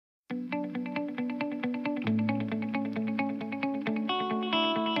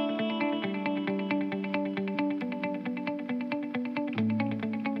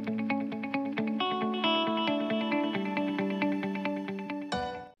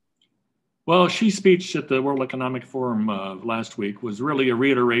Well, Xi's speech at the World Economic Forum last week was really a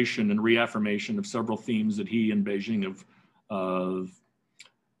reiteration and reaffirmation of several themes that he and Beijing uh,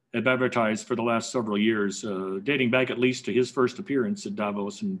 have advertised for the last several years, dating back at least to his first appearance at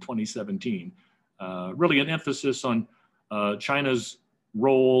Davos in 2017. Really an emphasis on China's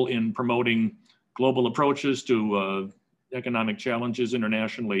role in promoting global approaches to economic challenges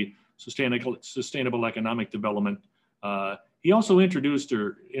internationally, sustainable economic development. He also introduced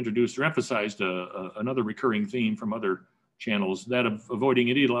or emphasized another recurring theme from other channels, that of avoiding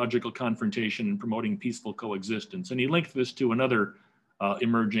ideological confrontation and promoting peaceful coexistence. And he linked this to another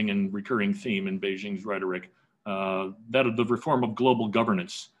emerging and recurring theme in Beijing's rhetoric, that of the reform of global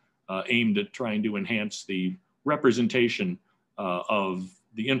governance, aimed at trying to enhance the representation of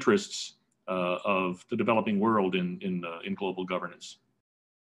the interests of the developing world in global governance.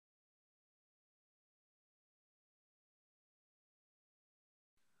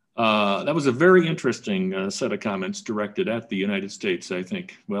 That was a very interesting set of comments directed at the United States, I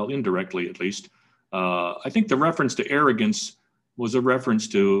think. Well, indirectly at least. I think the reference to arrogance was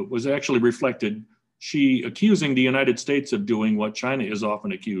actually reflected, Xi accusing the United States of doing what China is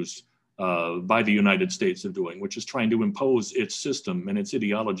often accused by the United States of doing, which is trying to impose its system and its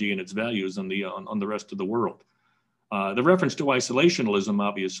ideology and its values on the rest of the world. The reference to isolationism,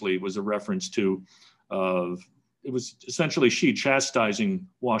 obviously, was a reference to it was essentially Xi chastising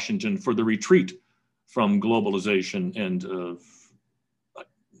Washington for the retreat from globalization and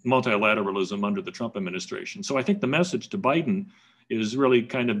multilateralism under the Trump administration. So I think the message to Biden is really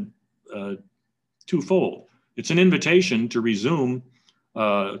kind of twofold. It's an invitation to resume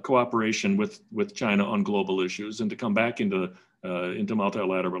cooperation with China on global issues and to come back into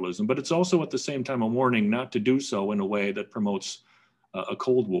multilateralism. But it's also at the same time a warning not to do so in a way that promotes a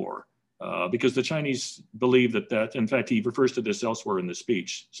Cold War. Because the Chinese believe that, in fact, he refers to this elsewhere in the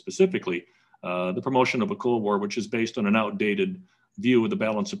speech, specifically, the promotion of a Cold War, which is based on an outdated view of the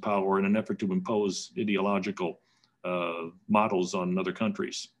balance of power in an effort to impose ideological models on other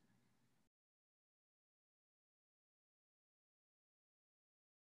countries.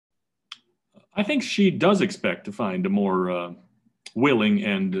 I think Xi does expect to find a more willing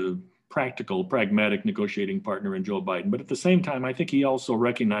and practical, pragmatic negotiating partner in Joe Biden. But at the same time, I think he also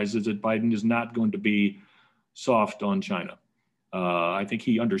recognizes that Biden is not going to be soft on China. I think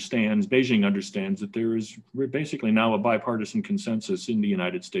Beijing understands that there is basically now a bipartisan consensus in the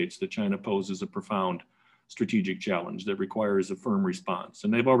United States that China poses a profound strategic challenge that requires a firm response.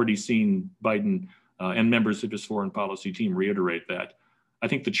 And they've already seen Biden and members of his foreign policy team reiterate that. I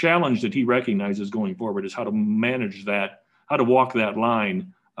think the challenge that he recognizes going forward is how to manage that, how to walk that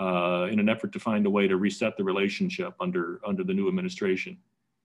line in an effort to find a way to reset the relationship under the new administration.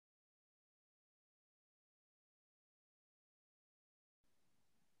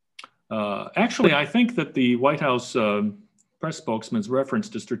 Actually, I think that the White House press spokesman's reference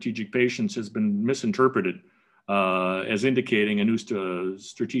to strategic patience has been misinterpreted as indicating a new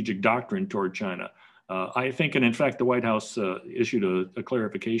strategic doctrine toward China. I think, and in fact, the White House issued a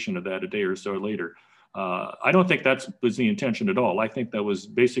clarification of that a day or so later. I don't think that was the intention at all. I think that was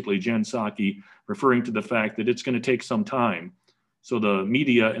basically Jen Psaki referring to the fact that it's going to take some time. So the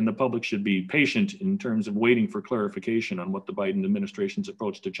media and the public should be patient in terms of waiting for clarification on what the Biden administration's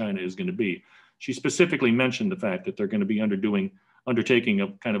approach to China is going to be. She specifically mentioned the fact that they're going to be undertaking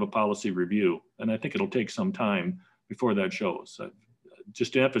a kind of a policy review. And I think it'll take some time before that shows.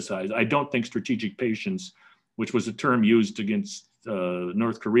 Just to emphasize, I don't think strategic patience, which was a term used against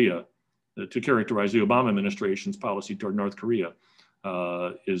North Korea, to characterize the Obama administration's policy toward North Korea,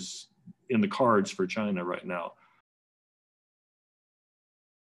 is in the cards for China right now.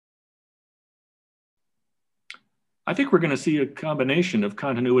 I think we're going to see a combination of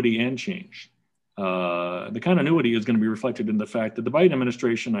continuity and change. The continuity is going to be reflected in the fact that the Biden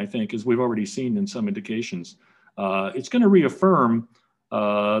administration, I think, as we've already seen in some indications, it's going to reaffirm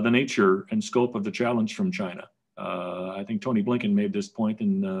the nature and scope of the challenge from China. I think Tony Blinken made this point,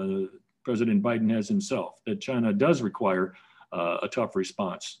 and President Biden has himself, that China does require a tough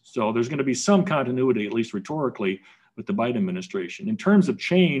response. So there's going to be some continuity, at least rhetorically, with the Biden administration. In terms of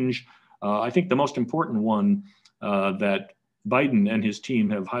change, I think the most important one that Biden and his team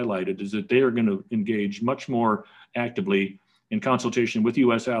have highlighted is that they are going to engage much more actively in consultation with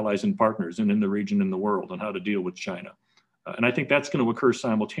U.S. allies and partners and in the region and the world on how to deal with China. And I think that's going to occur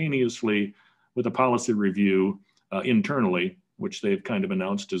simultaneously with a policy review internally, which they've kind of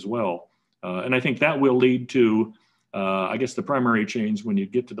announced as well. And I think that will lead to, I guess the primary change when you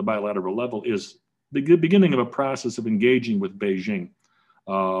get to the bilateral level is the beginning of a process of engaging with Beijing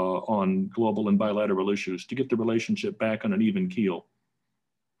on global and bilateral issues to get the relationship back on an even keel.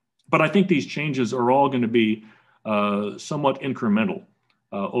 But I think these changes are all going to be somewhat incremental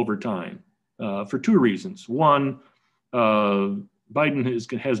over time for two reasons. One,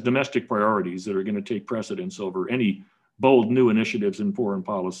 Biden has domestic priorities that are going to take precedence over any bold new initiatives in foreign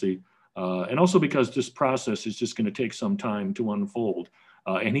policy. And also because this process is just going to take some time to unfold.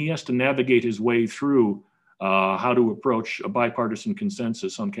 And he has to navigate his way through how to approach a bipartisan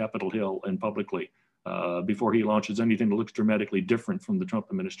consensus on Capitol Hill and publicly before he launches anything that looks dramatically different from the Trump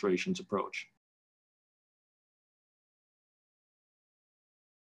administration's approach.